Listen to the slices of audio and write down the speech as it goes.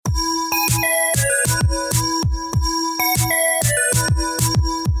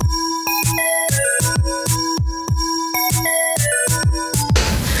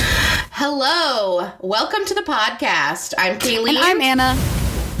Welcome to the podcast. I'm Kayleen. And I'm Anna.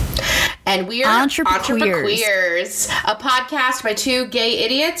 And we are Entreprequeers, a podcast by two gay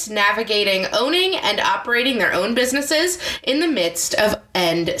idiots navigating, owning, and operating their own businesses in the midst of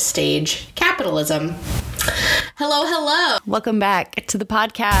end-stage capitalism. Hello, hello. Welcome back to the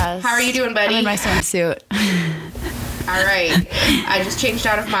podcast. How are you doing, buddy? I'm in my swimsuit. All right. I just changed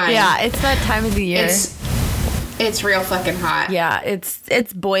out of mine. Yeah, it's that time of the year. It's real fucking hot. Yeah,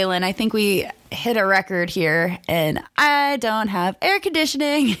 it's boiling. I think we hit a record here, and I don't have air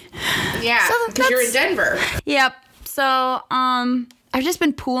conditioning. Yeah, because you're in Denver. Yep. So, I've just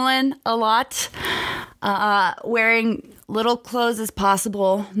been pooling a lot, wearing little clothes as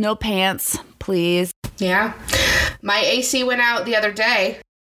possible. No pants, please. Yeah. My AC went out the other day.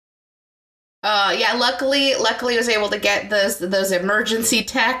 Luckily I was able to get those emergency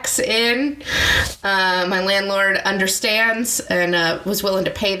techs in. My landlord understands and was willing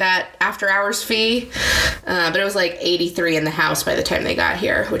to pay that after hours fee. But it was like 83 in the house by the time they got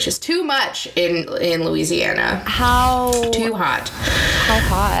here, which is too much in Louisiana. Too hot. How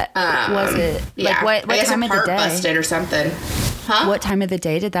hot was it? Yeah. Like what time of the day? Part busted or something. Huh? What time of the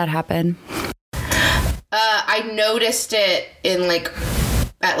day did that happen? I noticed it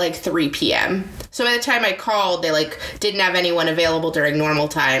at 3 p.m. So by the time I called, they didn't have anyone available during normal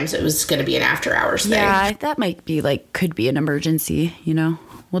times. It was going to be an after hours thing. Yeah, that might be could be an emergency,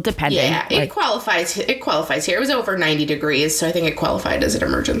 Well, depending. Yeah, it qualifies. It qualifies here. It was over 90 degrees, so I think it qualified as an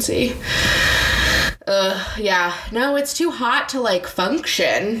emergency. Yeah. No, it's too hot to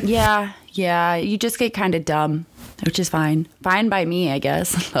function. Yeah. You just get kind of dumb, which is fine. Fine by me, I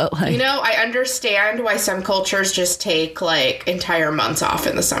guess. But I understand why some cultures just take entire months off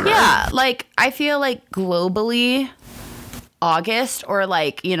in the summer. Yeah, I feel globally August or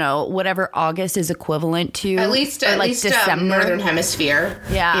whatever August is equivalent to, at least December, northern hemisphere.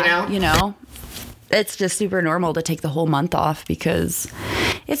 Yeah, it's just super normal to take the whole month off because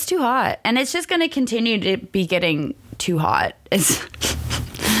it's too hot, and it's just going to continue to be getting too hot.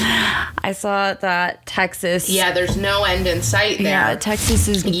 I saw that Texas... Yeah, there's no end in sight there. Yeah, Texas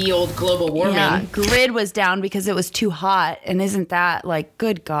is... Ye old global warming. Yeah, grid was down because it was too hot. And isn't that,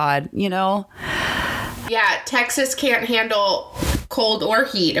 good God, Yeah, Texas can't handle cold or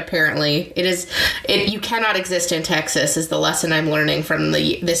heat, apparently. You cannot exist in Texas is the lesson I'm learning from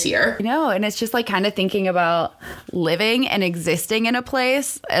this year. And it's just, kind of thinking about living and existing in a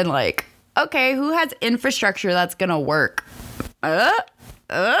place and, okay, who has infrastructure that's going to work?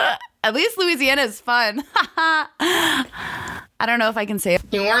 At least Louisiana is fun. I don't know if I can say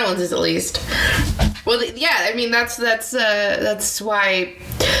it. New Orleans is at least. Well, yeah, I mean that's why.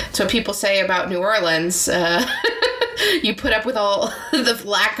 That's what people say about New Orleans. You put up with all the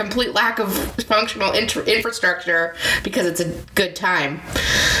complete lack of functional infrastructure because it's a good time.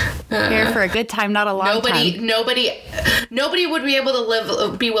 Here for a good time, not a long time. Nobody would be able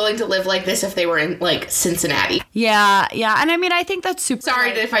to be willing to live like this if they were in Cincinnati. Yeah, and I mean, I think that's super.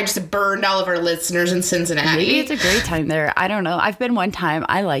 Sorry if I just burned all of our listeners in Cincinnati. Maybe it's a great time there. I don't know. I've been one time.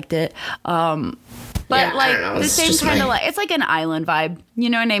 I liked it. But yeah, I don't know. The same kind of it's like an island vibe. You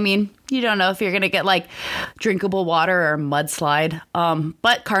know what I mean? You don't know if you're gonna get drinkable water or mudslide.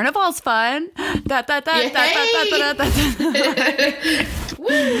 But Carnival's fun. Yeah.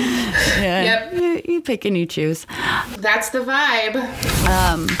 Yep. You pick and you choose. That's the vibe.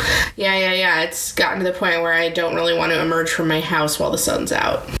 Yeah. It's gotten to the point where I don't really want to emerge from my house while the sun's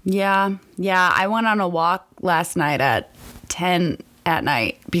out. Yeah. I went on a walk last night at 10 at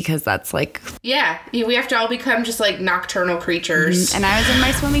night because that's yeah, we have to all become just nocturnal creatures. And I was in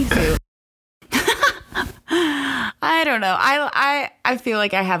my swimming suit. I don't know. I feel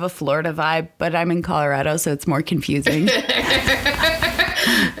like I have a Florida vibe, but I'm in Colorado, so it's more confusing.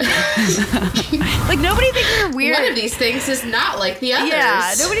 Nobody thinks you're weird. One of these things is not like the others.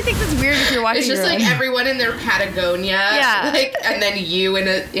 Yeah, nobody thinks it's weird if you're watching. It's just everyone in their Patagonia. Yeah. And then you in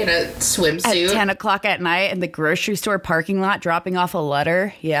a swimsuit. At 10 o'clock at night in the grocery store parking lot dropping off a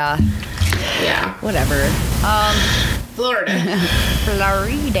letter. Yeah. Yeah. Whatever. Florida.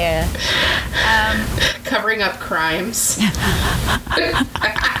 Covering up crimes.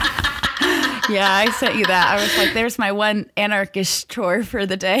 Yeah, I sent you that. I was like, there's my one anarchist chore for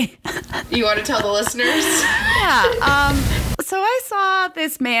the day. You want to tell the listeners? Yeah. So I saw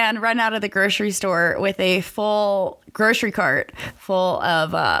this man run out of the grocery store with a full grocery cart full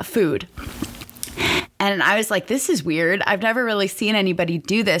of food. And I was like, this is weird. I've never really seen anybody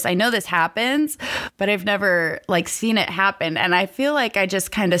do this. I know this happens, but I've never seen it happen. And I feel like I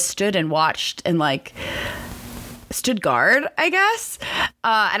just kind of stood and watched and stood guard, I guess.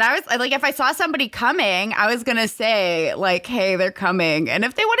 And I was like, if I saw somebody coming, I was going to say, like, hey, they're coming. And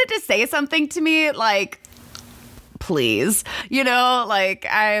if they wanted to say something to me, like, please, you know, like,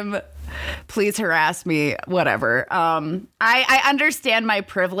 please harass me, whatever. I understand my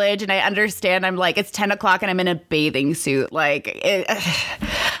privilege, and I understand I'm like, it's 10 o'clock and I'm in a bathing suit. Like,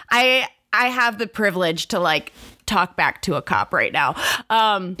 I have the privilege to, like, talk back to a cop right now.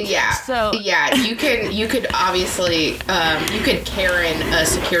 So you could obviously you could Karen a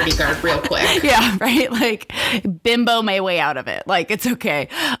security guard real quick. Yeah, right. Like, bimbo my way out of it. Like, it's okay.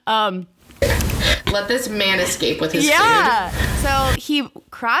 Let this man escape with his food. So he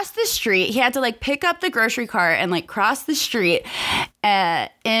crossed the street. He had to, like, pick up the grocery cart and, like, cross the street in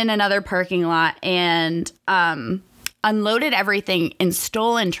another parking lot and unloaded everything in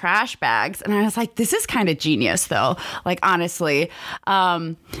stolen trash bags. And I was like, this is kind of genius, though, like, honestly.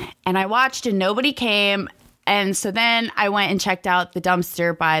 And I watched and nobody came. And so then I went and checked out the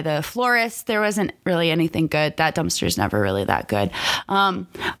dumpster by the florist. There wasn't really anything good. That dumpster's never really that good.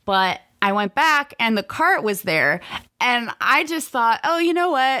 But I went back and the cart was there. And I just thought, oh, you know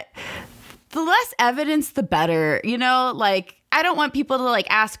what? The less evidence, the better. You know, like, I don't want people to, like,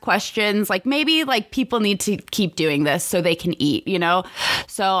 ask questions. Like, maybe, like, people need to keep doing this so they can eat, you know?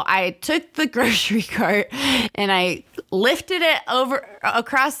 So I took the grocery cart and I lifted it over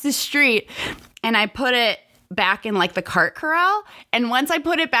across the street and I put it back in, like, the cart corral. And once I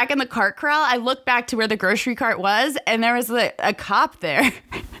put it back in the cart corral, I looked back to where the grocery cart was and there was a cop there.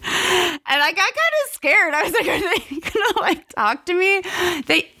 And I got kind of scared. I was like, are they gonna, like, talk to me? You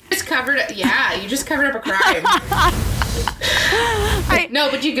just covered up a crime. I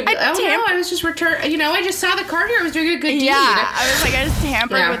was just I just saw the cart here. I was doing a good deed. Yeah, I was like, I just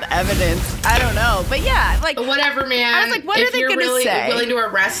tampered with evidence. I don't know, but yeah, like, whatever, man. I was like, what are they gonna say? Willing to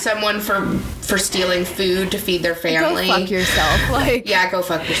arrest someone for stealing food to feed their family, go fuck yourself. Like, yeah, go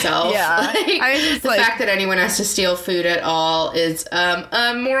fuck yourself. Yeah, like, I was just the fact that anyone has to steal food at all is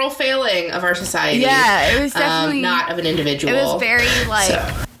a moral failing of our society. Yeah, it was definitely not of an individual. It was very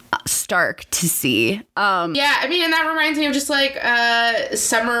stark to see. Yeah, I mean, and that reminds me of just, like,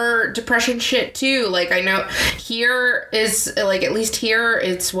 summer depression shit too. Like, I know here is, like, at least here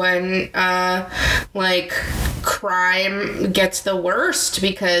it's when like, crime gets the worst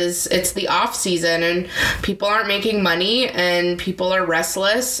because it's the off season and people aren't making money and people are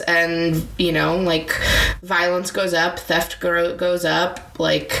restless and, you know, like, violence goes up, theft goes up.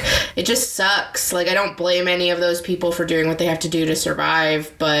 Like, it just sucks. Like, I don't blame any of those people for doing what they have to do to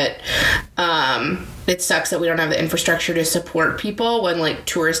survive, but it sucks that we don't have the infrastructure to support people when, like,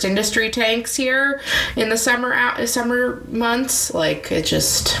 tourist industry tanks here in the summer months. Like, it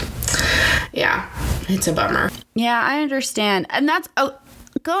just, yeah, it's a bummer. Yeah, I understand. And that's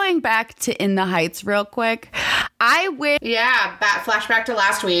going back to In the Heights real quick. Flashback to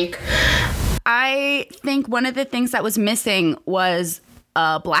last week. I think one of the things that was missing was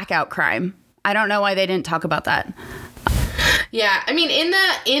blackout crime. I don't know why they didn't talk about that. Yeah, I mean, in the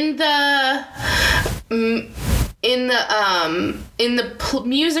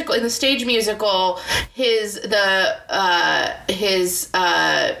stage musical, his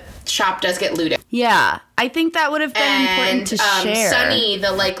shop does get looted. Yeah, I think that would have been important to share. Sonny,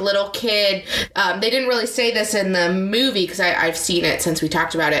 the, like, little kid, they didn't really say this in the movie because I've seen it since we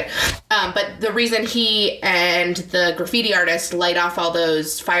talked about it. But the reason he and the graffiti artist light off all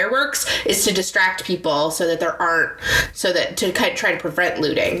those fireworks is to distract people so that to kind of try to prevent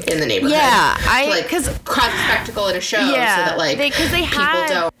looting in the neighborhood. Yeah, because cause a spectacle in a show so that, like, people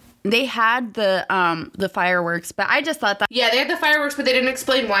don't. They had the fireworks, but I just thought that. Yeah, they had the fireworks, but they didn't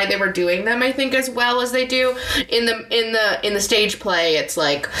explain why they were doing them, I think, as well as they do in the stage play. It's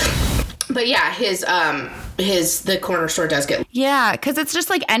like, but yeah, the corner store does get. Yeah, because it's just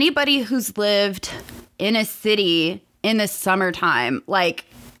like anybody who's lived in a city in the summertime, like,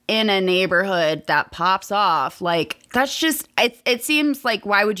 in a neighborhood that pops off, like, that's just, it seems like,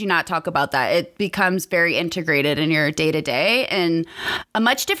 why would you not talk about that? It becomes very integrated in your day-to-day in a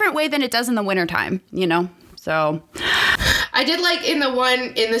much different way than it does in the wintertime, you know? So I did like in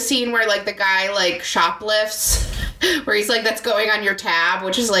the scene where, like, the guy, like, shoplifts, where he's like, that's going on your tab,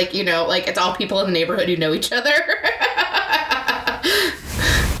 which is, like, you know, like, it's all people in the neighborhood who know each other.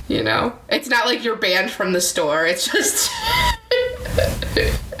 You know, it's not like you're banned from the store. It's just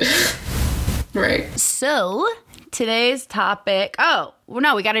right. So today's topic. Oh, well,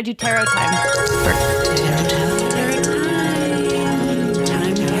 no, we got to do tarot time.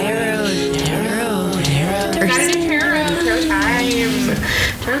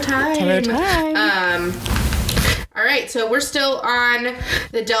 Tarot time. Tarot time. All right, so we're still on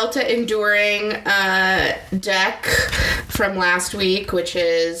the Delta Enduring deck from last week, which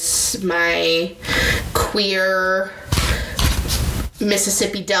is my queer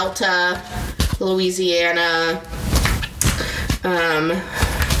Mississippi Delta, Louisiana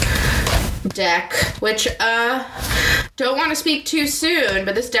deck, which don't want to speak too soon,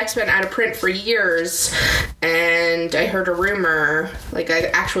 but this deck's been out of print for years, and I heard a rumor, like an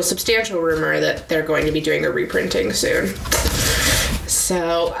actual substantial rumor, that they're going to be doing a reprinting soon.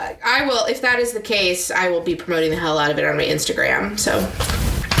 So I will, if that is the case, I will be promoting the hell out of it on my Instagram. So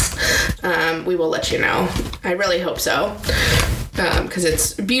we will let you know. I really hope so, because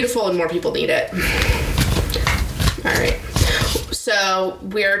it's beautiful and more people need it. All right. So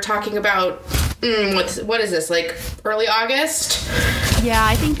we're talking about what is this, like early August? Yeah,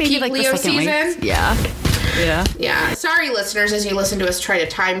 I think maybe peak like Leo the second season. week. Yeah. Sorry, listeners, as you listen to us try to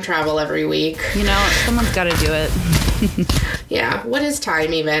time travel every week. You know, someone's got to do it. Yeah. What is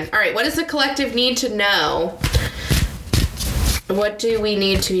time even? All right. What does the collective need to know? What do we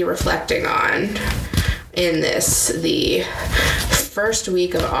need to be reflecting on in this, the first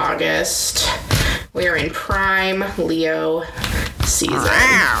week of August? We are in prime Leo season.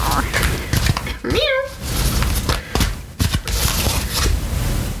 Meow.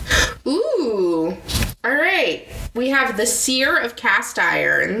 Ooh. All right. We have the Seer of Cast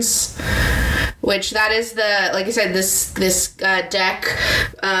Irons, which that is the, like I said, this deck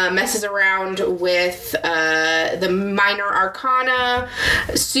messes around with the minor arcana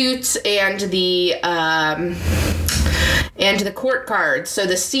suits and the court cards. So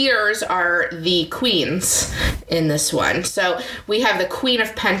the Seers are the queens in this one. So we have the Queen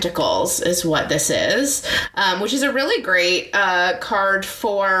of Pentacles is what this is, which is a really great card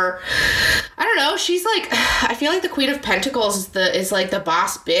for, I don't know, she's like, I feel like the Queen of Pentacles is like the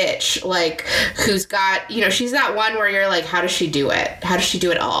boss bitch, like, who's got, you know, she's that one where you're like, how does she do it? How does she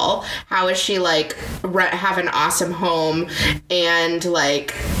do it all? How is she like have an awesome home and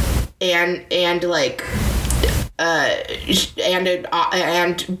like and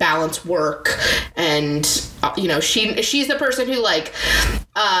balance work, and you know, she's the person who like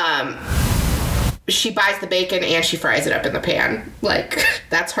she buys the bacon and she fries it up in the pan. Like,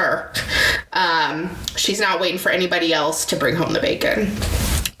 that's her. She's not waiting for anybody else to bring home the bacon.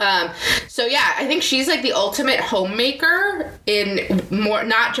 So yeah, I think she's like the ultimate homemaker in more,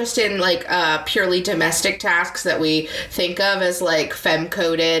 not just in like purely domestic tasks that we think of as like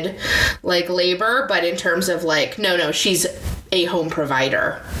femme-coded like labor, but in terms of like, no, she's a home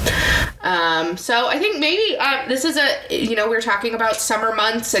provider. So I think maybe this is we're talking about summer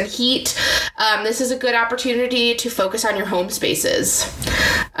months and heat. This is a good opportunity to focus on your home spaces,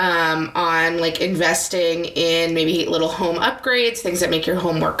 on like investing in maybe little home upgrades, things that make your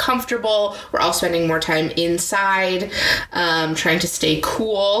home more comfortable. We're all spending more time inside, trying to stay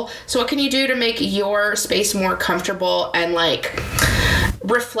cool. So what can you do to make your space more comfortable and like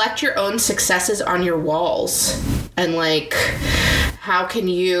reflect your own successes on your walls? And like, how can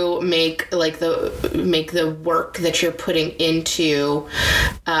you make the work that you're putting into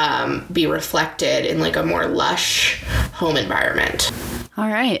be reflected in like a more lush home environment? All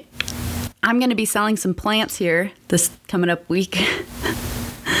right. I'm going to be selling some plants here this coming up week.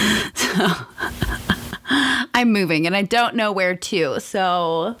 So I'm moving and I don't know where to.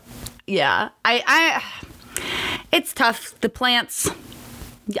 So yeah, it's tough. The plants,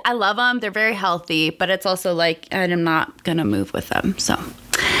 I love them. They're very healthy, but it's also like, I'm not going to move with them. So,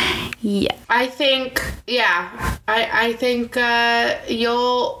 yeah. I think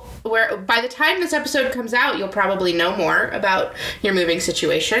by the time this episode comes out, you'll probably know more about your moving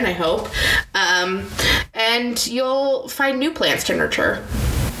situation, I hope. And you'll find new plants to nurture.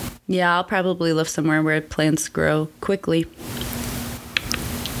 Yeah, I'll probably live somewhere where plants grow quickly.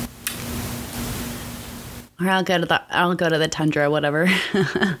 Or I'll go to the tundra, whatever.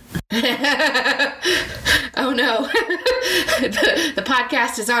 Oh no. the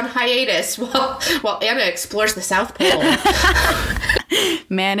podcast is on hiatus while Anna explores the South Pole.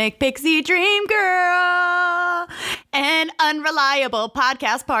 Manic pixie dream girl, an unreliable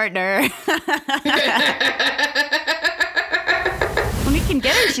podcast partner. When we can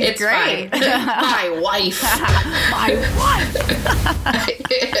get her, she's great. My wife. My wife.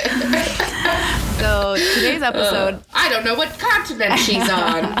 So today's episode, I don't know what continent she's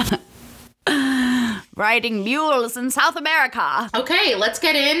on. Riding mules in South America. Okay, let's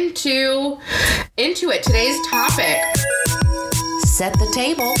get into it. Today's topic. Set the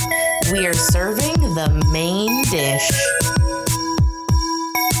table. We are serving the main dish.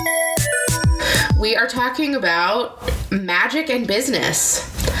 We are talking about magic and business.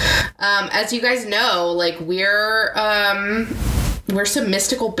 As you guys know, like, we're some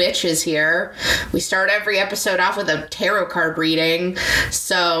mystical bitches here. We start every episode off with a tarot card reading.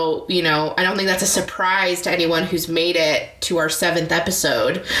 So, you know, I don't think that's a surprise to anyone who's made it to our 7th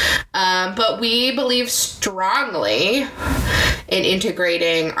episode. But we believe strongly in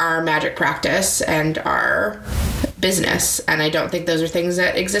integrating our magic practice and our business. And I don't think those are things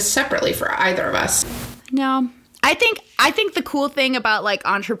that exist separately for either of us. No. I think the cool thing about like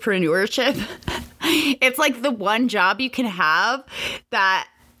entrepreneurship, it's like the one job you can have that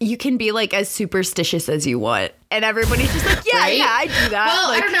you can be like as superstitious as you want. And everybody's just like, yeah, right? yeah, I do that. Well,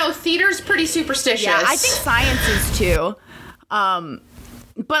 like, I don't know. Theater's pretty superstitious. Yeah, I think science is too.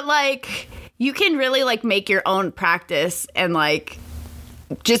 But like you can really like make your own practice and like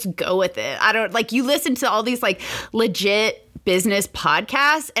just go with it. I don't like you listen to all these like legit business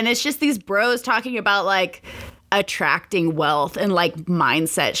podcasts and it's just these bros talking about like attracting wealth and like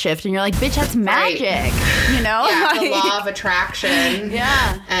mindset shift and you're like, bitch, that's magic. Right. You know? Yeah, like, the law of attraction.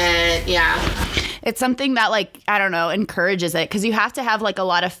 Yeah. And yeah. It's something that like, I don't know, encourages it because you have to have like a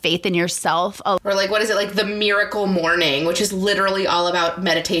lot of faith in yourself. Or like, what is it? Like the miracle morning, which is literally all about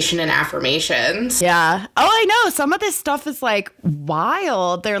meditation and affirmations. Yeah. Oh, I know. Some of this stuff is like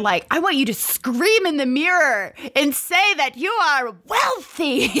wild. They're like, I want you to scream in the mirror and say that you are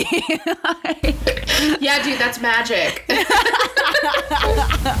wealthy. Yeah, dude, that's magic.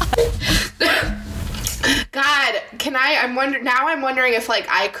 God, I'm wondering if like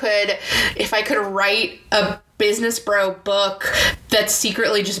I could write a business bro book that's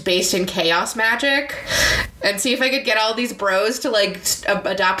secretly just based in chaos magic and see if I could get all these bros to like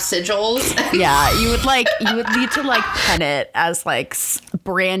adopt sigils. Yeah, you would need to like pen it as like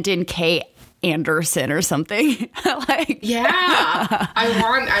Brandon K. Anderson or something. Like, yeah,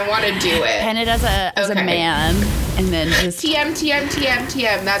 I want to do it. Pen it as a man, and then just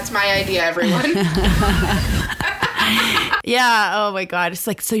TM. That's my idea, everyone. Yeah. Oh my God. It's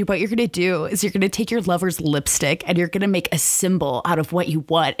like, so what you're gonna do is you're gonna take your lover's lipstick and you're gonna make a symbol out of what you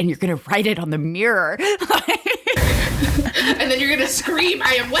want, and you're gonna write it on the mirror. And then you're gonna scream,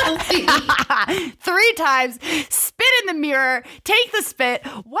 I am wealthy. 3 times, spit in the mirror, take the spit,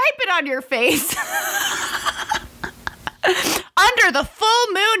 wipe it on your face. Under the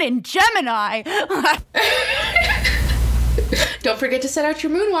full moon in Gemini. Don't forget to set out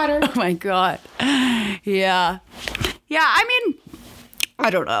your moon water. Oh my God. Yeah. Yeah, I mean, I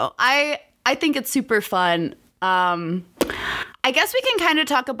don't know. I think it's super fun. I guess we can kind of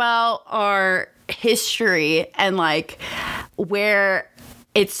talk about our history and like where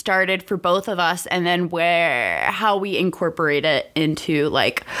it started for both of us and then how we incorporate it into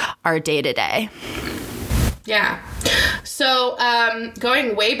like our day-to-day. Yeah. So,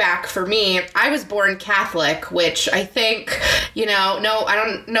 going way back for me, I was born Catholic, which I think, I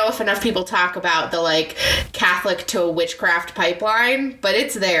don't know if enough people talk about the, like, Catholic to witchcraft pipeline, but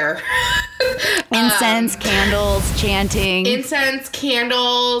it's there. Incense, candles, chanting. Incense,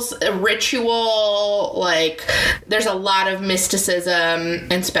 candles, ritual, like, there's a lot of mysticism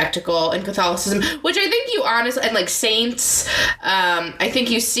and spectacle in Catholicism, which I think you honestly, and, like, saints, I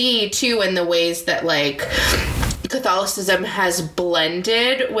think you see, too, in the ways that, like, Catholicism has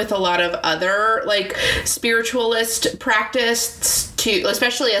blended with a lot of other like spiritualist practice to,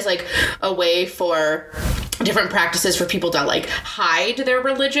 especially as like a way for different practices for people to like hide their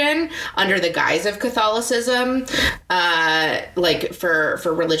religion under the guise of Catholicism, like for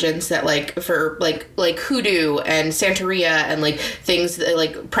religions that like for like hoodoo and Santeria and like things that,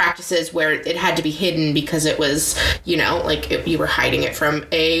 like practices where it had to be hidden because it was you were hiding it from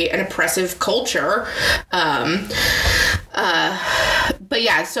an oppressive culture. But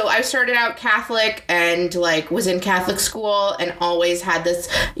yeah, so I started out Catholic and like was in Catholic school and always had this,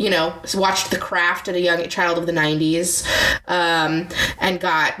 watched The Craft at a young child of the 90s, and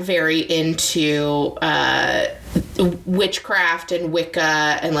got very into witchcraft and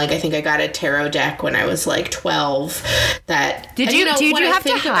Wicca, and like I think I got a tarot deck when I was like 12. That did you have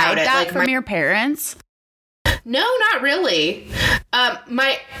to hide that from your parents? No, not really.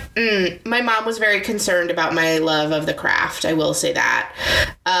 My mom was very concerned about my love of the craft. I will say that.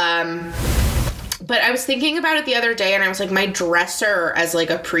 But I was thinking about it the other day, and I was like, my dresser as like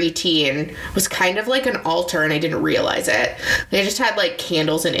a preteen was kind of like an altar, and I didn't realize it. I just had like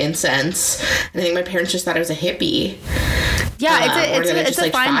candles and incense, and I think my parents just thought I was a hippie. Yeah, it's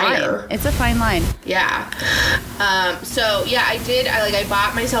a fine line. It's a fine line. Yeah. So yeah, I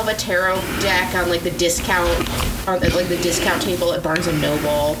bought myself a tarot deck on like the discount table at Barnes and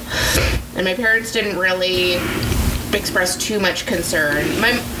Noble, and my parents didn't really express too much concern.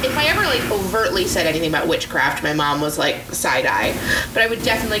 If I ever like overtly said anything about witchcraft, my mom was like side eye. But I would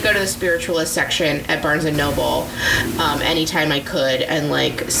definitely go to the spiritualist section at Barnes and Noble anytime I could and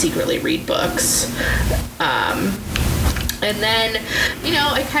like secretly read books. And then, you know,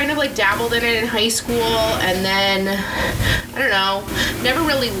 I kind of like dabbled in it in high school, and then, I don't know, never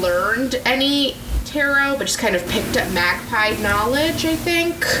really learned any tarot, but just kind of picked up magpie knowledge, I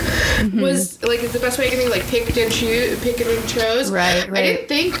think, was like is the best way I can think, like pick it and chose. Right.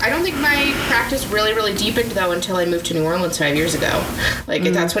 I don't think my practice really deepened though until I moved to New Orleans 5 years ago. Like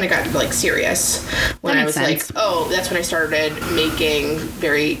that's when it got like serious. When I was like, oh, that's when I started making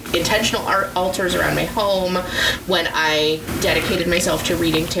very intentional art altars around my home. When I dedicated myself to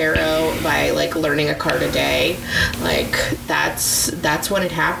reading tarot by like learning a card a day. Like that's when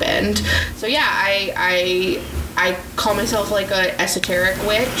it happened. So yeah, I call myself like an esoteric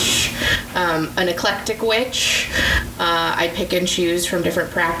witch, an eclectic witch. I pick and choose from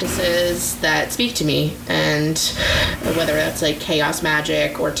different practices that speak to me, and whether that's like chaos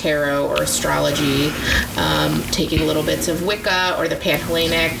magic or tarot or astrology, taking little bits of Wicca or the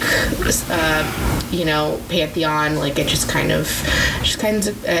Panhellenic, pantheon. Like it just kind of.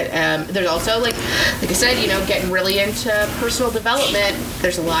 There's also like I said, you know, getting really into personal development.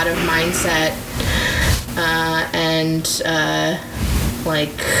 There's a lot of mindset.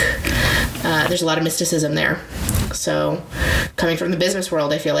 There's a lot of mysticism there. So coming from the business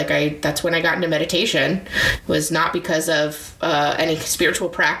world, I feel like that's when I got into meditation. It was not because of any spiritual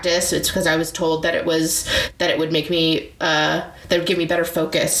practice. It's because I was told that it would make me that would give me better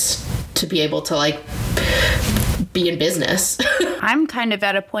focus to be able to like be in business. I'm kind of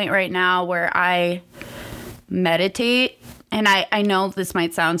at a point right now where I meditate. And I know this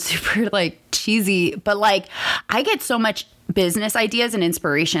might sound super like cheesy, but like I get so much business ideas and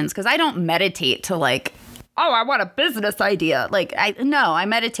inspirations because I don't meditate to like, oh, I want a business idea. Like I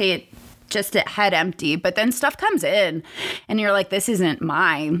meditate just at head empty, but then stuff comes in and you're like, this isn't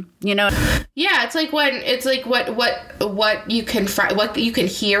mine, you know? Yeah. It's like what you can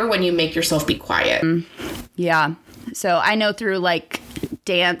hear when you make yourself be quiet. Yeah. So I know through like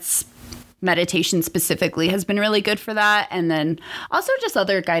dance, meditation specifically has been really good for that, and then also just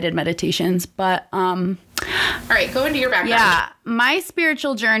other guided meditations. But all right, go into your background. Yeah, my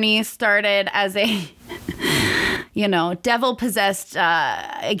spiritual journey started as a devil possessed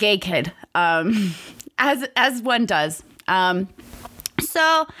gay kid, as one does.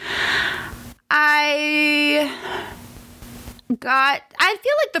 So I feel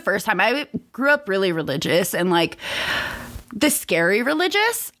like the first time I grew up really religious and like the scary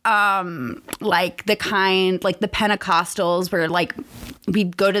religious, like the Pentecostals where like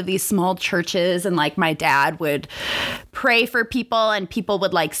we'd go to these small churches and like my dad would pray for people and people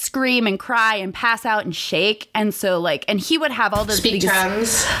would like scream and cry and pass out and shake. And so like, and he would have all this speak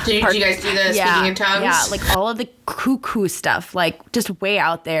tongues. Did you guys do the speaking in tongues? Yeah. Like all of the cuckoo stuff, like just way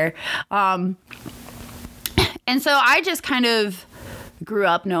out there. And so I just kind of grew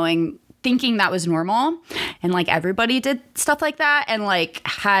up thinking that was normal, and like everybody did stuff like that, and like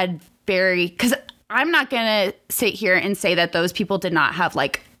because I'm not gonna sit here and say that those people did not have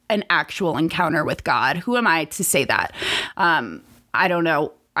like an actual encounter with God. Who am I to say that? I don't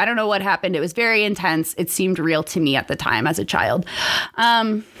know what happened. It was very intense. It seemed real to me at the time as a child.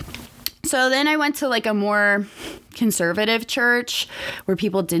 So then I went to like a more conservative church where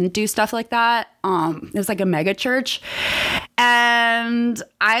people didn't do stuff like that. It was like a mega church. And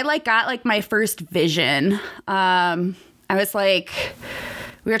I like got like my first vision. I was like,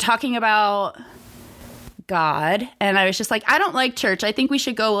 we were talking about God, and I was just like, I don't like church. I think we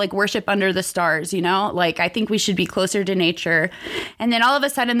should go like worship under the stars, you know? Like I think we should be closer to nature. And then all of a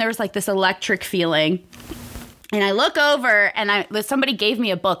sudden there was like this electric feeling. And I look over and somebody gave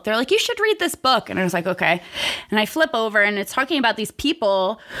me a book. They're like, you should read this book. And I was like, okay. And I flip over and it's talking about these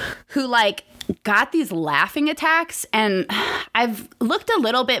people who like got these laughing attacks. And I've looked a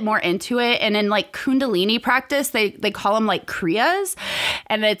little bit more into it. And in like Kundalini practice, they call them like Kriyas.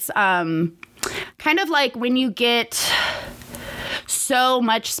 And it's kind of like when you get so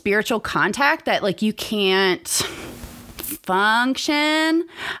much spiritual contact that like you can't function,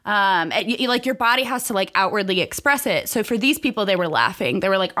 like your body has to like outwardly express it. So for these people, they were laughing. They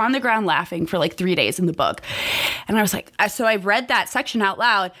were like on the ground laughing for like 3 days in the book. And I was like, so I read that section out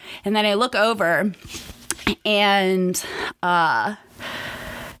loud, and then I look over and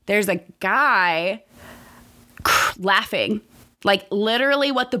there's a guy laughing. Like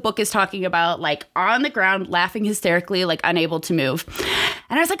literally what the book is talking about, like on the ground, laughing hysterically, like unable to move.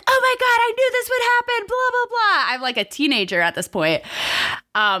 And I was like, oh my God, I knew this would happen, blah, blah, blah. I'm like a teenager at this point.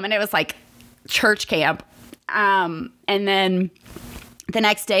 And it was like church camp. And then the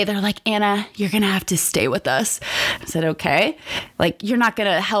next day they're like, Anna, you're going to have to stay with us. I said, okay. Like, you're not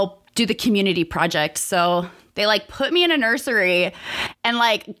going to help do the community project. So they like put me in a nursery and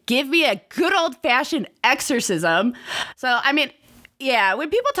like give me a good old fashioned exorcism. So, I mean, yeah, when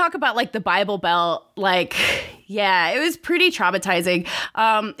people talk about like the Bible Belt, like, yeah, it was pretty traumatizing.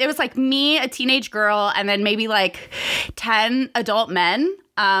 It was like me, a teenage girl, and then maybe like 10 adult men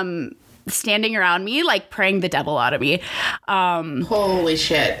standing around me, like praying the devil out of me. Holy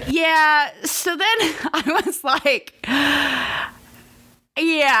shit. Yeah. So then I was like,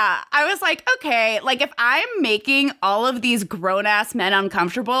 okay, like if I'm making all of these grown ass men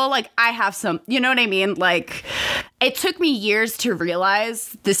uncomfortable, like I have some, you know what I mean? Like it took me years to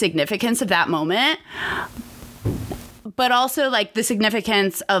realize the significance of that moment, but also like the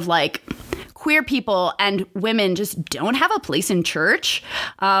significance of like queer people and women just don't have a place in church.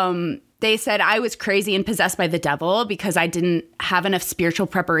 They said I was crazy and possessed by the devil because I didn't have enough spiritual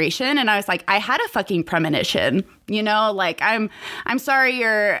preparation. And I was like, I had a fucking premonition, you know, like I'm sorry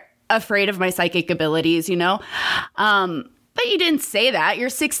you're afraid of my psychic abilities, you know? But you didn't say that. You're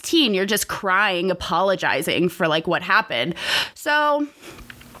 16. You're just crying, apologizing for like what happened. So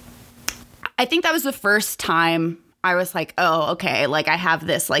I think that was the first time I was like, oh, okay, like I have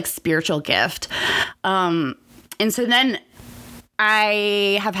this like spiritual gift. And so then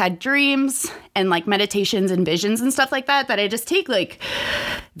I have had dreams and like meditations and visions and stuff like that I just take like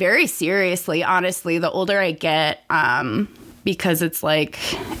very seriously, honestly, the older I get, because it's like,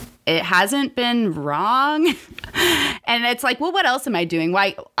 it hasn't been wrong. And it's like, well, what else am I doing?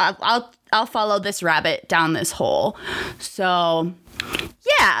 Why I'll follow this rabbit down this hole. So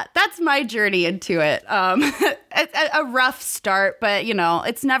yeah, that's my journey into it. A rough start, but you know,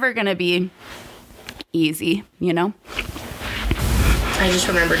 it's never going to be easy, you know? I just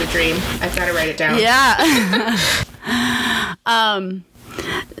remembered a dream. I've got to write it down. Yeah.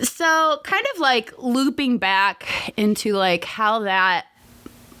 So kind of like looping back into like how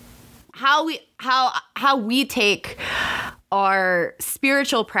we take our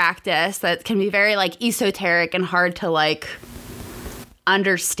spiritual practice that can be very like esoteric and hard to like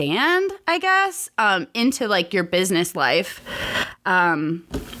understand, I guess, into like your business life. I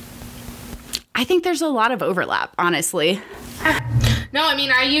think there's a lot of overlap, honestly. No, I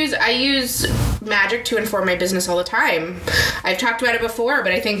mean, I use magic to inform my business all the time. I've talked about it before,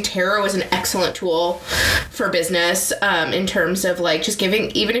 but I think tarot is an excellent tool for business, in terms of like just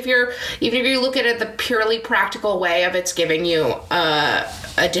giving, even if you look at it the purely practical way of it's giving you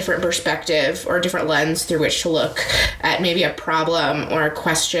a different perspective or a different lens through which to look at maybe a problem or a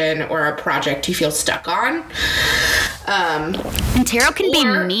question or a project you feel stuck on. And tarot can be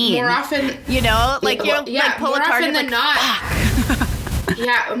mean. More often, you know, like you like pull a card and like,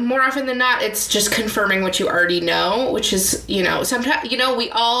 yeah, more often than not, it's just confirming what you already know, which is, you know, sometimes, you know, we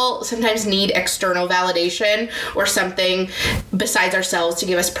all sometimes need external validation or something besides ourselves to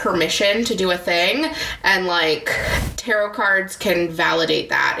give us permission to do a thing. And like tarot cards can validate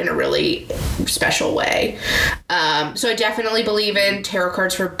that in a really special way. So I definitely believe in tarot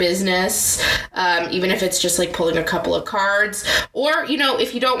cards for business, even if it's just like pulling a couple of cards. Or, you know,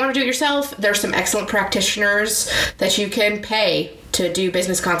 if you don't want to do it yourself, there's some excellent practitioners that you can pay to do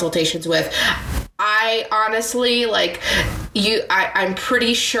business consultations with. I honestly, like, I'm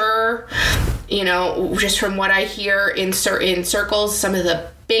pretty sure, you know, just from what I hear in circles, some of the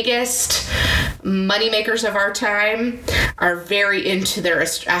biggest moneymakers of our time are very into their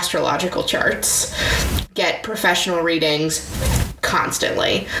astrological charts, get professional readings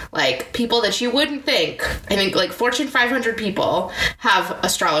constantly. Like, people that you wouldn't think. I think, like, Fortune 500 people have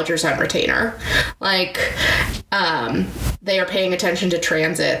astrologers on retainer. Like, they are paying attention to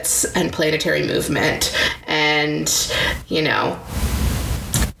transits and planetary movement. And, you know,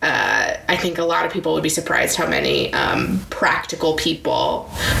 I think a lot of people would be surprised how many practical people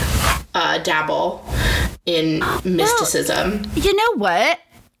dabble in mysticism. Well, you know what?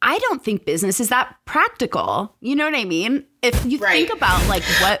 I don't think business is that practical. You know what I mean? If you think about like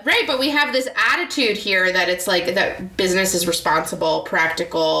what... Right, but we have this attitude here that it's like that business is responsible,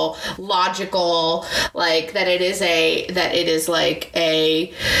 practical, logical, like that it is like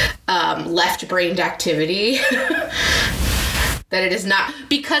a left-brained activity. That it is not,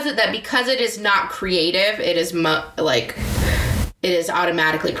 because it is not creative, it is it is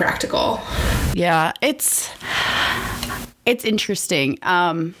automatically practical. Yeah, it's interesting.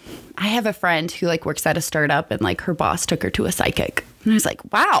 I have a friend who like works at a startup and like her boss took her to a psychic. And I was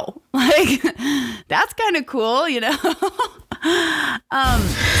like, wow, like that's kind of cool, you know? So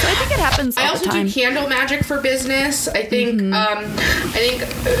I think it happens all I also the time. do candle magic for business. I think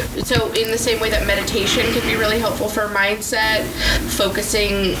so in the same way that meditation can be really helpful for mindset,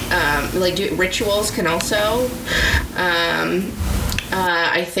 focusing, rituals can also.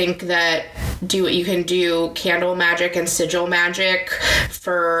 I think that you can do candle magic and sigil magic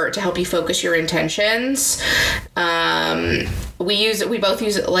to help you focus your intentions. We both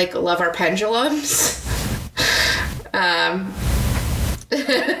use love our pendulums.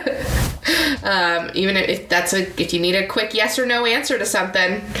 Even if you need a quick yes or no answer to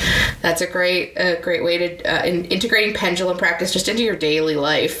something, that's a great way to integrating pendulum practice just into your daily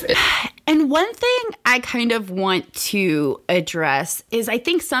life. And one thing I kind of want to address is I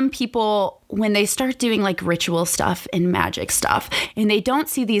think some people, when they start doing like ritual stuff and magic stuff, and they don't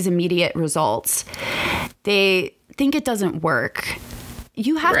see these immediate results, they think it doesn't work.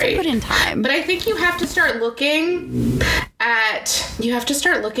 You have to put in time. But I think you have to start looking at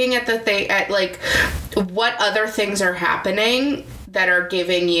what other things are happening that are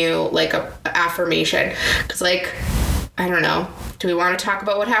giving you like a affirmation. Because I don't know. Do we want to talk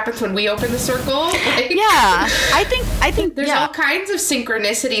about what happens when we open the circle? Yeah, I think there's all kinds of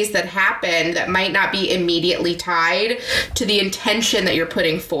synchronicities that happen that might not be immediately tied to the intention that you're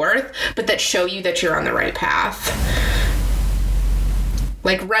putting forth, but that show you that you're on the right path.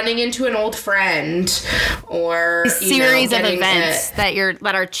 Like running into an old friend, or a series of events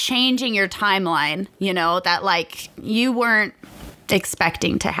that are changing your timeline. That you weren't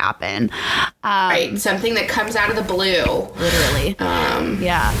expecting to happen. Right, something that comes out of the blue. Literally.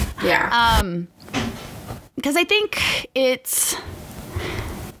 Yeah. Because I think it's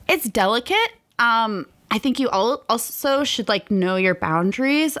delicate. I think you also should know your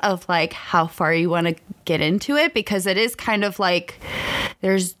boundaries of how far you want to get into it, because it is kind of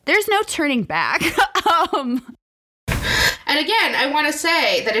there's no turning back. And again, I want to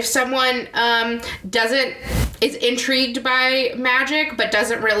say that if someone is intrigued by magic, but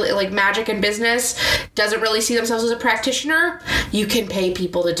doesn't really magic and business, doesn't really see themselves as a practitioner, you can pay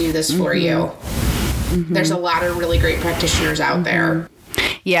people to do this for you. Mm-hmm. There's a lot of really great practitioners out there.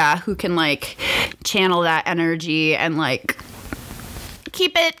 Yeah, who can channel that energy and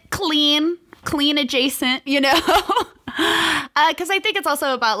keep it clean adjacent, because I think it's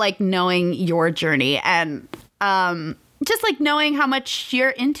also about knowing your journey and just knowing how much you're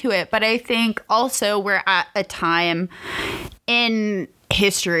into it. But I think also we're at a time in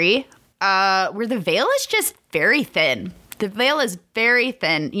history where the veil is just very thin. The veil is very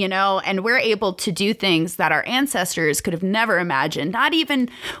thin, and we're able to do things that our ancestors could have never imagined, not even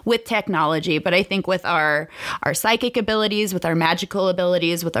with technology, but I think with our psychic abilities, with our magical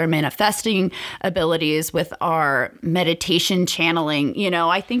abilities, with our manifesting abilities, with our meditation channeling,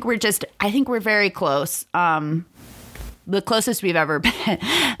 I think we're very close. The closest we've ever been.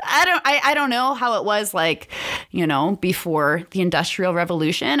 I don't know how it was before the Industrial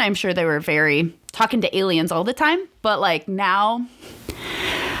Revolution. I'm sure they were very talking to aliens all the time, but now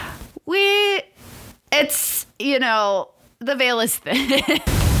it's the veil is thin.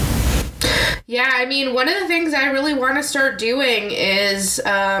 Yeah, I mean, one of the things I really want to start doing is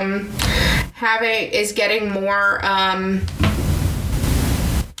getting more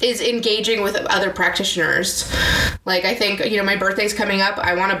is engaging with other practitioners. I think, my birthday's coming up.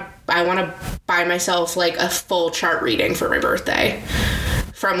 I want to buy myself a full chart reading for my birthday.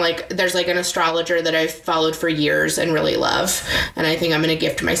 From there's an astrologer that I've followed for years and really love, and I think I'm going to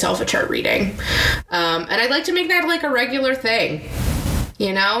gift myself a chart reading. And I'd like to make that a regular thing.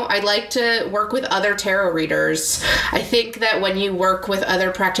 I'd like to work with other tarot readers. I think that when you work with other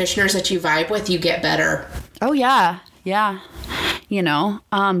practitioners that you vibe with, you get better. Oh, yeah. Yeah.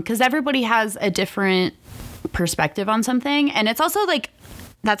 Because everybody has a different perspective on something. And it's also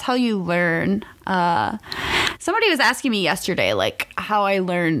that's how you learn. Somebody was asking me yesterday, how I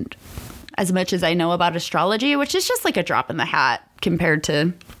learned as much as I know about astrology, which is just a drop in the hat compared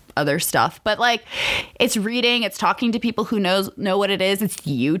to other stuff. But it's reading, it's talking to people who know what it is. It's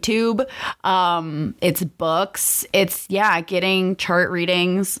YouTube, it's books, it's getting chart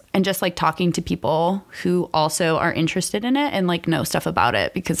readings and just talking to people who also are interested in it and know stuff about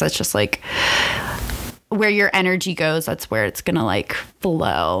it, because that's just where your energy goes, that's where it's gonna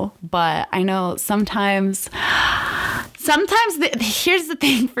flow. But I know sometimes here's the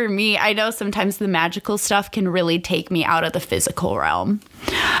thing for me. I know sometimes the magical stuff can really take me out of the physical realm.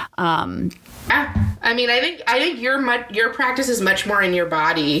 I mean, I think your practice is much more in your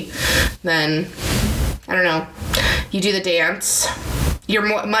body than, I don't know. You do the dance.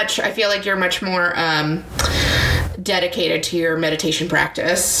 I feel like you're much more dedicated to your meditation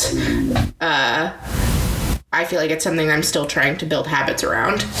practice. I feel like it's something I'm still trying to build habits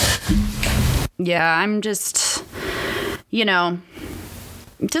around. Yeah, I'm just,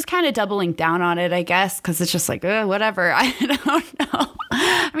 just kind of doubling down on it, I guess, because it's just like, whatever. I don't know.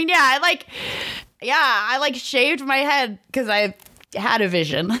 I mean, I shaved my head because I had a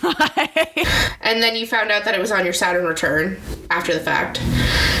vision. And then you found out that it was on your Saturn return after the fact.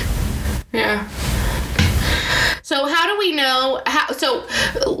 Yeah. So how do we know so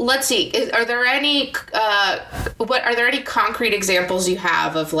let's see, are there any concrete examples you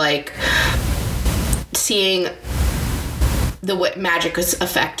have of like seeing the magic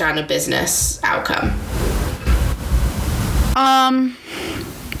effect on a business outcome?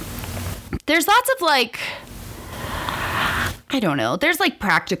 There's lots of like, I don't know. There's like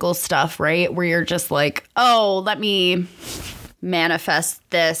practical stuff, right? Where you're just like, oh, let me manifest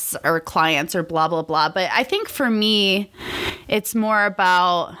this or clients or blah, blah, blah. But I think for me, it's more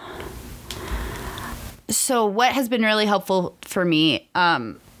about, so what has been really helpful for me,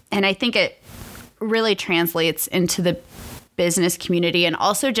 and I think it really translates into the business community and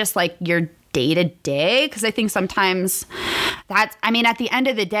also just like your day to day. Because I think sometimes at the end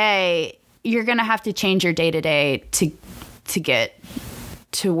of the day, you're going to have to change your day to day to get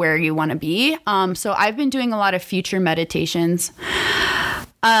to where you want to be. So I've been doing a lot of future meditations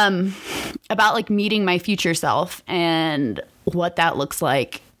about like meeting my future self and what that looks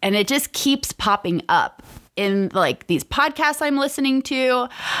like. And it just keeps popping up in like these podcasts I'm listening to.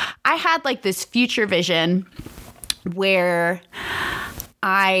 I had like this future vision where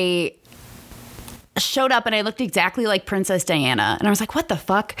I showed up and I looked exactly like Princess Diana. And I was like, what the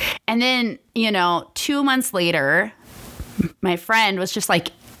fuck? And then, 2 months later, my friend was just like,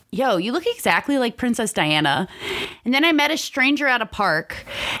 yo, you look exactly like Princess Diana. And then I met a stranger at a park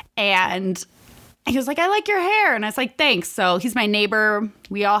and he was like, I like your hair. And I was like, thanks. So he's my neighbor.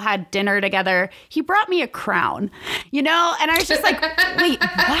 We all had dinner together. He brought me a crown, and I was just like, wait,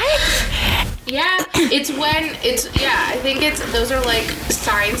 what? Yeah, I think those are like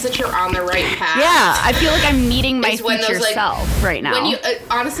signs that you're on the right path. Yeah, I feel like I'm meeting my future self right now. When you,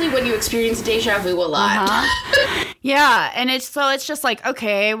 honestly, when you experience deja vu a lot. Yeah, and it's just like,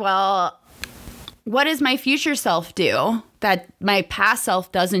 okay, well, what does my future self do that my past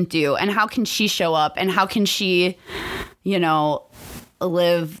self doesn't do? And how can she show up? And how can she,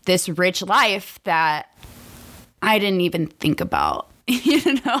 live this rich life that I didn't even think about,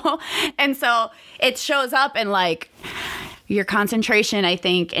 And so it shows up in like your concentration, I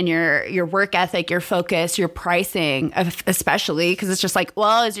think, and your work ethic, your focus, your pricing, especially because it's just like,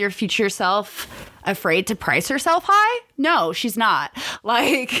 well, is your future self afraid to price herself high? No, she's not.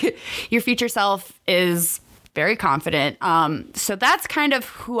 Like your future self is very confident. So that's kind of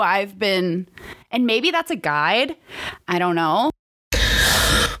who I've been. And maybe that's a guide. I don't know.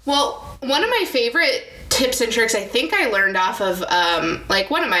 Well, one of my favorite tips and tricks I think I learned off of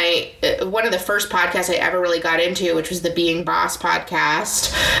one of the first podcasts I ever really got into, which was the Being Boss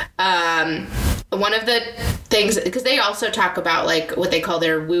podcast. One of the things, because they also talk about like what they call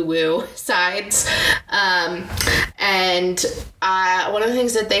their woo-woo sides. And one of the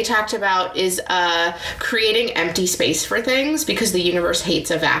things that they talked about is creating empty space for things because the universe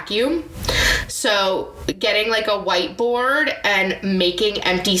hates a vacuum. So getting like a whiteboard and making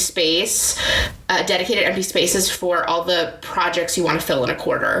empty space, dedicated empty spaces for all the projects you want to fill in a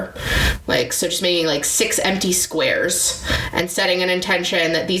quarter. Like, so just making like 6 empty squares and setting an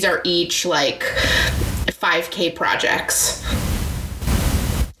intention that these are each like 5K projects.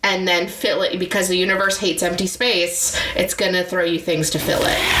 And then fill it, because the universe hates empty space. It's going to throw you things to fill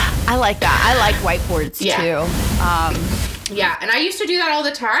it. I like that. I like whiteboards too. Yeah, and I used to do that all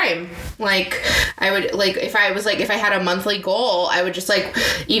the time. Like, I would, like, if I had a monthly goal, I would just, like,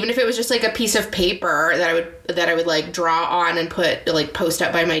 even if it was just, like, a piece of paper that I would, like, draw on and put, like, post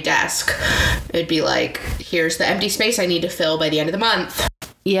up by my desk. It'd be like, here's the empty space I need to fill by the end of the month.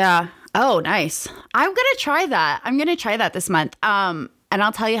 Yeah. Oh, nice. I'm going to try that. I'm going to try that this month. And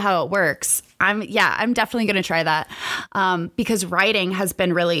I'll tell you how it works. I'm definitely going to try that because writing has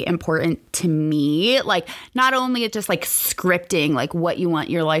been really important to me. Like, not only just like scripting, like what you want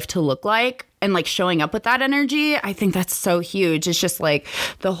your life to look like and like showing up with that energy. I think that's so huge. It's just like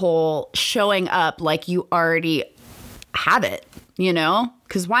the whole showing up like you already have it,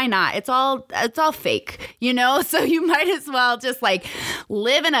 because why not? It's all fake, so you might as well just like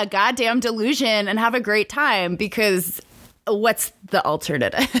live in a goddamn delusion and have a great time, because what's the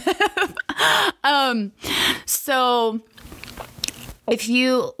alternative? So if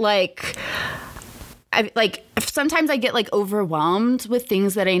you sometimes I get like overwhelmed with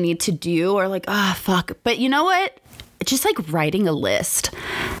things that I need to do, or like, fuck. But you know what? Just like writing a list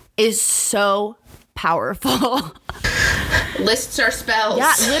is so powerful. Lists are spells.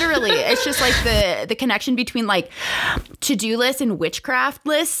 Yeah, literally. It's just like the connection between like to-do lists and witchcraft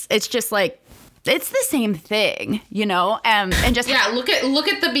lists. It's just like, it's the same thing, you know, and just look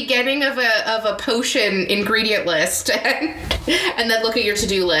at the beginning of a potion ingredient list, and then look at your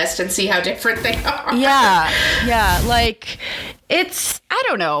to-do list and see how different they are. Yeah, like it's, I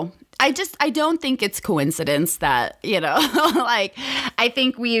don't know. I don't think it's coincidence that, you know, like I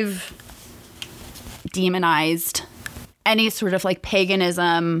think we've demonized any sort of like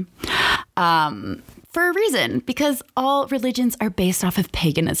paganism for a reason, because all religions are based off of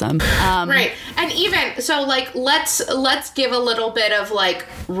paganism. Right. And even so, like, let's give a little bit of like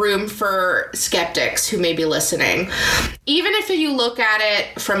room for skeptics who may be listening. Even if you look at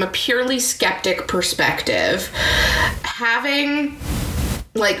it from a purely skeptic perspective, having,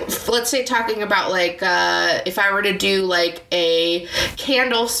 like, let's say talking about like if I were to do like a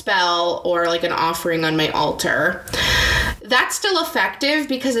candle spell or like an offering on my altar, that's still effective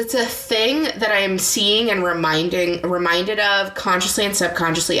because it's a thing that I am seeing and reminded of consciously and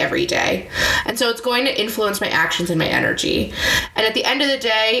subconsciously every day. And so it's going to influence my actions and my energy. And at the end of the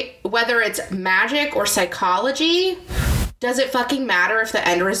day, whether it's magic or psychology, does it fucking matter if the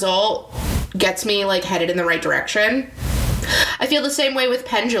end result gets me like headed in the right direction? I feel the same way with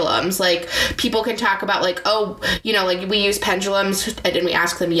pendulums. Like, people can talk about like, oh, you know, like we use pendulums and we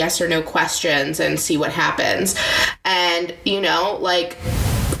ask them yes or no questions and see what happens. And, you know, like,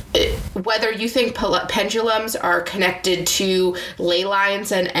 whether you think pendulums are connected to ley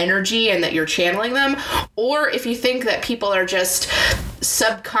lines and energy and that you're channeling them, or if you think that people are just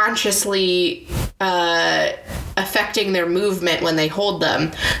subconsciously affecting their movement when they hold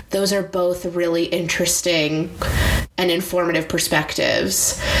them, those are both really interesting and informative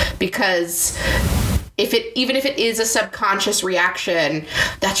perspectives, because even if it is a subconscious reaction,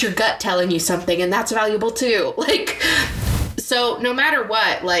 that's your gut telling you something, and that's valuable too. Like, so no matter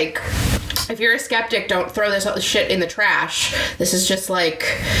what, like, if you're a skeptic, don't throw this shit in the trash. This is just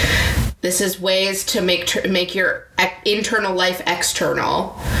like, this is ways to make your internal life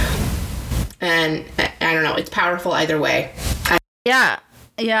external. And I don't know, it's powerful either way. Yeah.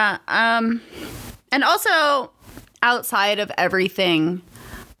 And also, outside of everything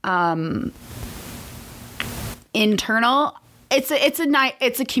internal,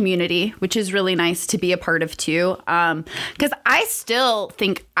 it's a community, which is really nice to be a part of too. Because I still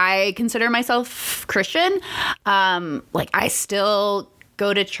think I consider myself Christian. Like, I still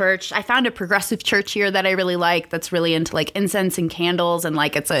go to church. I found a progressive church here that I really like, that's really into like incense and candles, and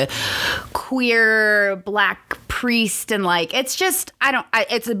like it's a queer Black priest, and like it's just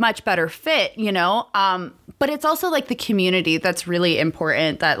it's a much better fit, you know. But it's also like the community that's really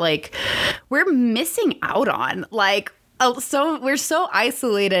important that like we're missing out on. Like, so we're so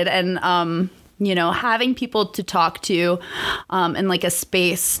isolated, and you know, having people to talk to and like a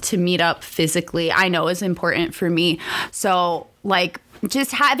space to meet up physically, I know is important for me. So like,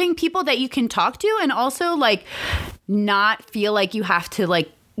 just having people that you can talk to, and also like not feel like you have to,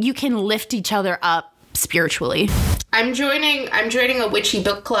 like, you can lift each other up spiritually. I'm joining a witchy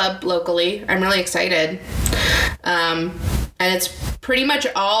book club locally. I'm really excited. And it's pretty much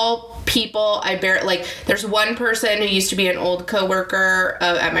all people there's one person who used to be an old coworker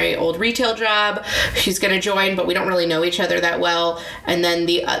at my old retail job. She's going to join, but we don't really know each other that well. And then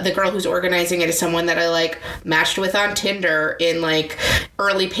the girl who's organizing it is someone that I like matched with on Tinder in like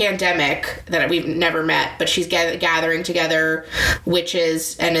early pandemic that we've never met, but she's gathering together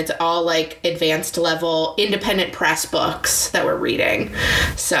witches, and it's all like advanced level independent press books that we're reading.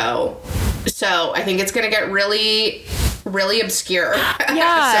 So I think it's going to get really, really obscure.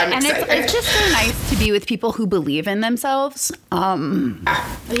 Yeah, so and it's just so nice to be with people who believe in themselves.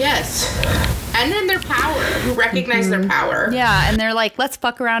 Yes. And in their power, who recognize their power. Yeah, and they're like, let's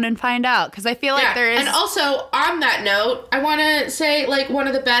fuck around and find out. Because I feel like there is... And also, on that note, I want to say, like, one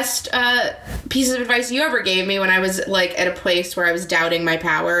of the best pieces of advice you ever gave me when I was, like, at a place where I was doubting my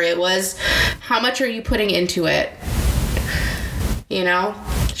power, it was, how much are you putting into it? You know?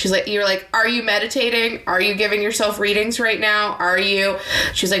 You're like, are you meditating? Are you giving yourself readings right now? Are you?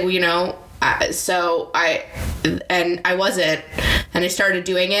 She's like, well, you know, I wasn't. And I started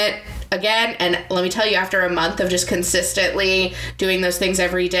doing it again. And let me tell you, after a month of just consistently doing those things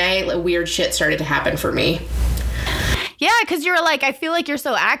every day, weird shit started to happen for me. Yeah, because you were like, I feel like you're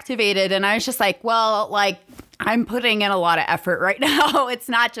so activated. And I was just like, well, like, I'm putting in a lot of effort right now. It's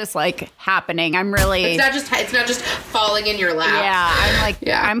not just like happening. I'm really... It's not just falling in your lap.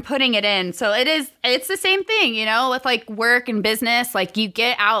 Yeah, I'm putting it in. So it's the same thing, you know, with like work and business, like you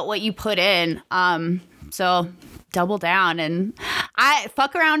get out what you put in. So double down. And I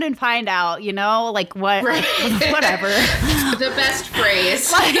fuck around and find out, you know, like what, Right. whatever. The best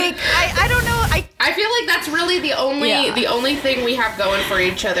phrase. Like, I don't know. I feel like that's really the only thing we have going for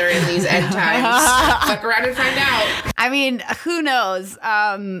each other in these end times. Fuck around and find out. I mean, who knows?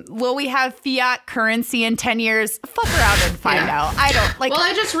 Will we have fiat currency in 10 years? Fuck around and find out. I don't like. Well,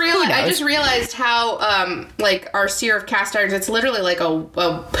 I just realized how like our seer of cast irons. It's literally like a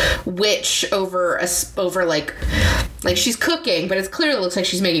witch over like she's cooking, but it clearly looks like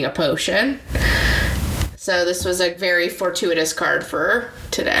she's making a potion. So this was a very fortuitous card for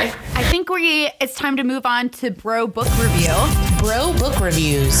today. I think it's time to move on to Bro Book Review. Bro Book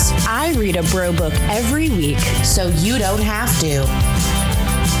Reviews. I read a bro book every week, so you don't have to.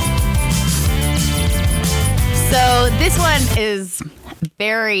 So this one is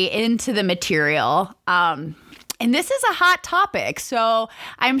very into the material. And this is a hot topic. So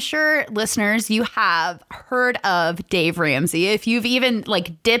I'm sure listeners, you have heard of Dave Ramsey. If you've even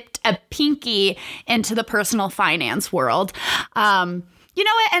like dipped a pinky into the personal finance world, you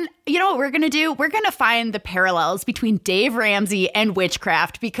know what? And you know what we're going to do? We're going to find the parallels between Dave Ramsey and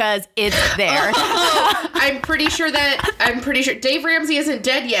witchcraft because it's there. I'm pretty sure Dave Ramsey isn't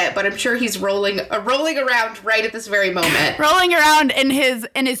dead yet, but I'm sure he's rolling around right at this very moment. Rolling around in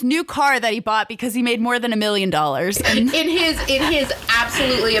his new car that he bought because he made more than $1 million. In his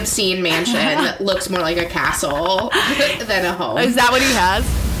absolutely obscene mansion that looks more like a castle than a home. Is that what he has?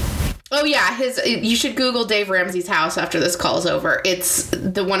 Oh yeah, you should Google Dave Ramsey's house after this call is over. It's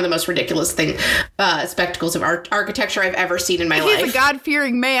one of the most ridiculous spectacles of architecture I've ever seen in my life. He's a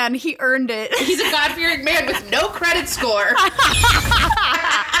God-fearing man. He earned it. He's a God-fearing man with no credit score.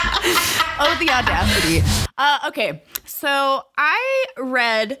 Oh, the audacity. Okay, so I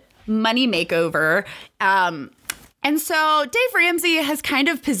read Money Makeover. And so Dave Ramsey has kind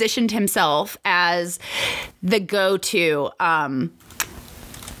of positioned himself as the go-to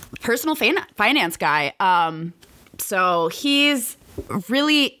personal finance guy. So he's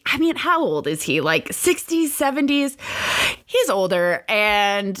really, I mean, how old is he? Like 60s, 70s? He's older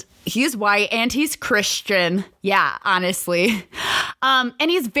and he's white and he's Christian. Yeah, honestly. And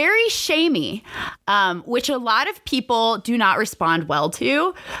he's very shamey, which a lot of people do not respond well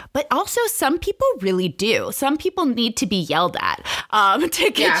to, but also some people really do. Some people need to be yelled at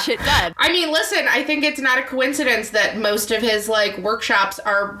to get shit done. I mean, listen, I think it's not a coincidence that most of his like workshops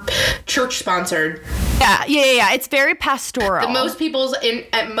are church sponsored. Yeah. It's very pastoral. Most people's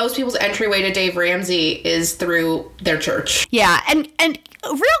entryway to Dave Ramsey is through their church. Yeah, and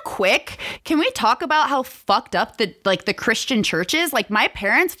real quick, can we talk about how fucked up the Christian church is? Like my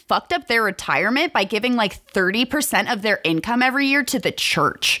parents fucked up their retirement by giving like 30% of their income every year to the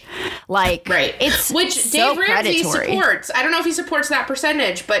church. Like, right. It's which so Dave Ramsey predatory. supports. I don't know if he supports that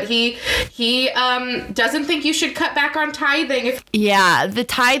percentage, but he doesn't think you should cut back on tithing. Yeah, the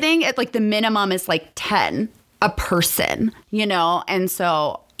tithing at like the minimum is like 10 a person, you know, and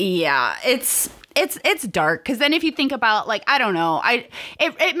so yeah, it's dark because then if you think about like, I don't know,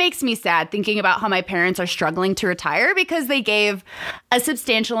 it makes me sad thinking about how my parents are struggling to retire because they gave a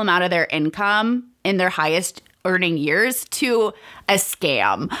substantial amount of their income in their highest earning years to a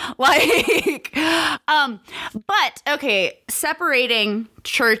scam. Like, but okay, separating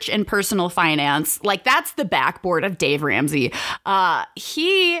church and personal finance, like that's the backboard of Dave Ramsey. I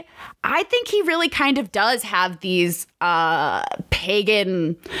think he really kind of does have these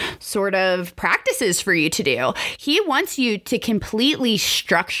pagan sort of practices for you to do. He wants you to completely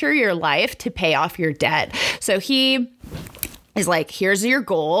structure your life to pay off your debt. So he is like, here's your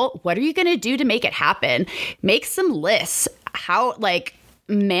goal. What are you going to do to make it happen? Make some lists. How, like,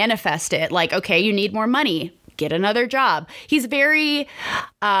 manifest it. Like, okay, you need more money. Get another job. He's very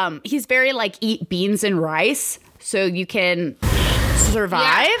like, eat beans and rice so you can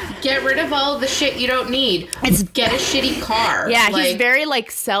survive. Yeah. Get rid of all the shit you don't need. Get a shitty car. Yeah, like, he's very like,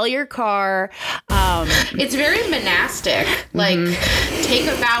 sell your car. It's very monastic. Like, take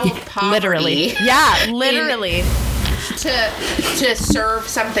a vow of poverty. Literally. Yeah, literally. To serve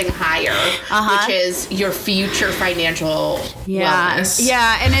something higher, which is your future financial wellness.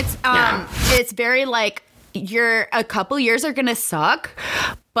 Yeah, and it's very like, a couple years are gonna suck,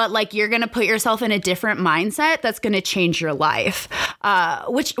 but like you're gonna put yourself in a different mindset that's gonna change your life,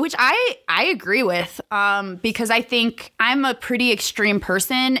 which I agree with, because I think I'm a pretty extreme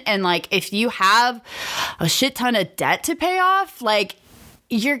person, and like if you have a shit ton of debt to pay off, like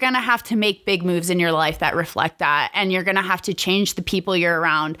you're going to have to make big moves in your life that reflect that. And you're going to have to change the people you're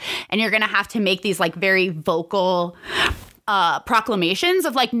around. And you're going to have to make these like very vocal proclamations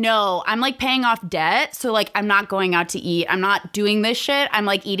of like, no, I'm like paying off debt. So like, I'm not going out to eat. I'm not doing this shit. I'm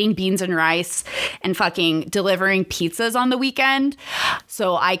like eating beans and rice and fucking delivering pizzas on the weekend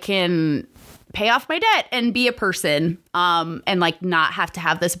so I can pay off my debt and be a person, and like not have to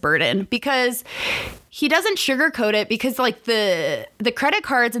have this burden, because he doesn't sugarcoat it, because like the credit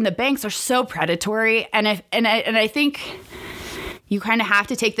cards and the banks are so predatory. And I think you kind of have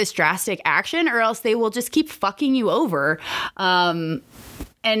to take this drastic action, or else they will just keep fucking you over. And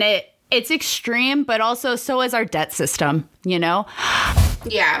it's extreme, but also so is our debt system, you know?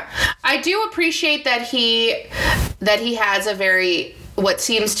 Yeah. I do appreciate that he has a very, what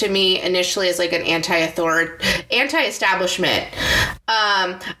seems to me initially as like an anti-establishment.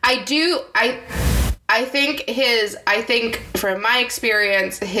 I think from my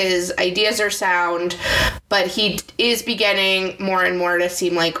experience, his ideas are sound, but he is beginning more and more to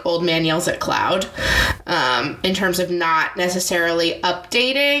seem like old man yells at cloud, in terms of not necessarily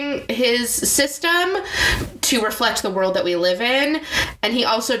updating his system to reflect the world that we live in. And he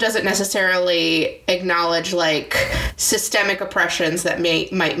also doesn't necessarily acknowledge like systemic oppressions that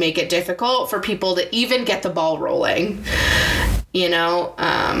might make it difficult for people to even get the ball rolling. You know,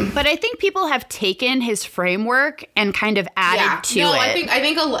 but I think people have taken his framework and kind of added to it. I think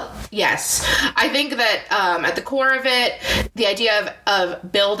yes. I think that at the core of it, the idea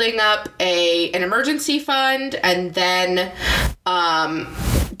of building up an emergency fund and then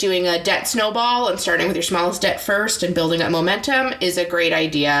doing a debt snowball and starting with your smallest debt first and building up momentum is a great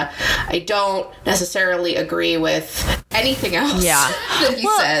idea. I don't necessarily agree with anything else that he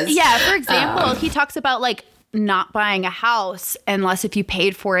says. Yeah, for example, he talks about like not buying a house unless if you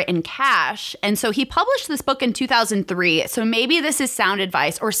paid for it in cash. And so he published this book in 2003. So maybe this is sound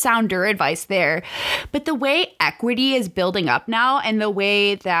advice or sounder advice there. But the way equity is building up now and the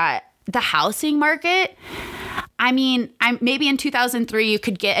way that the housing market, I mean, maybe in 2003 you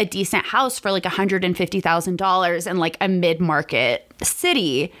could get a decent house for like $150,000 in like a mid-market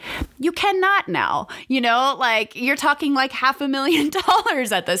city. You cannot now, you know, like you're talking like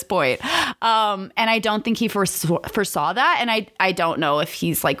 $500,000 at this point. And I don't think he foresaw that. And I don't know if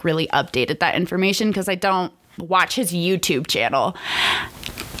he's like really updated that information because I don't watch his YouTube channel.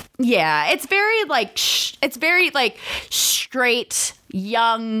 Yeah, it's very like straight,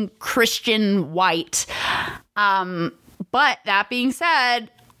 young, Christian, white. But that being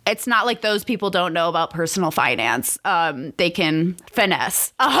said, it's not like those people don't know about personal finance. They can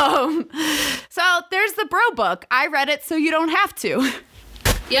finesse. So there's the bro book. I read it so you don't have to.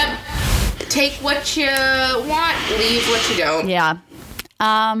 Yep. Take what you want, leave what you don't. Yeah.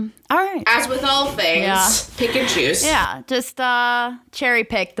 All right. As with all things, pick and choose. Yeah, just cherry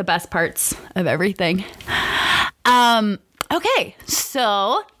pick the best parts of everything. Okay,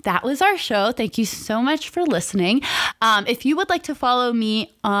 so that was our show. Thank you so much for listening. If you would like to follow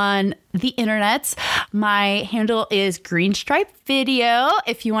me on the internets, my handle is Green Stripe Video.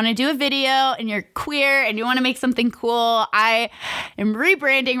 If you want to do a video and you're queer and you want to make something cool, I am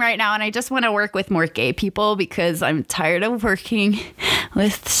rebranding right now and I just want to work with more gay people because I'm tired of working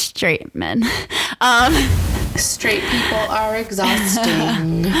with straight men. Straight people are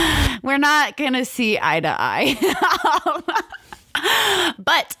exhausting. We're not going to see eye to eye.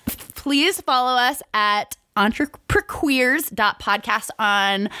 But please follow us at entreprequeers.podcast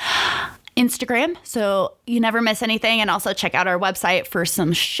on Instagram so you never miss anything. And also check out our website for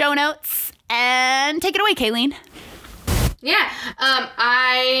some show notes. And take it away, Kayleen. Yeah,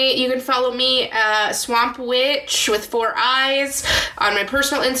 you can follow me, Swamp Witch with 4 eyes on my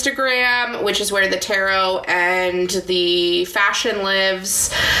personal Instagram, which is where the tarot and the fashion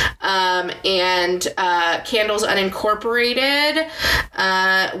lives, and Candles Unincorporated.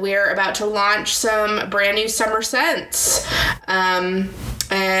 We're about to launch some brand new summer scents.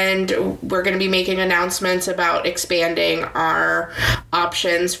 And we're going to be making announcements about expanding our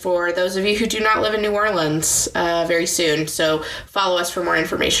options for those of you who do not live in New Orleans very soon. So follow us for more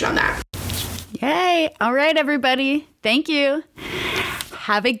information on that. Yay. All right, everybody. Thank you.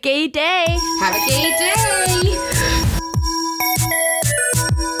 Have a gay day. Have a gay day.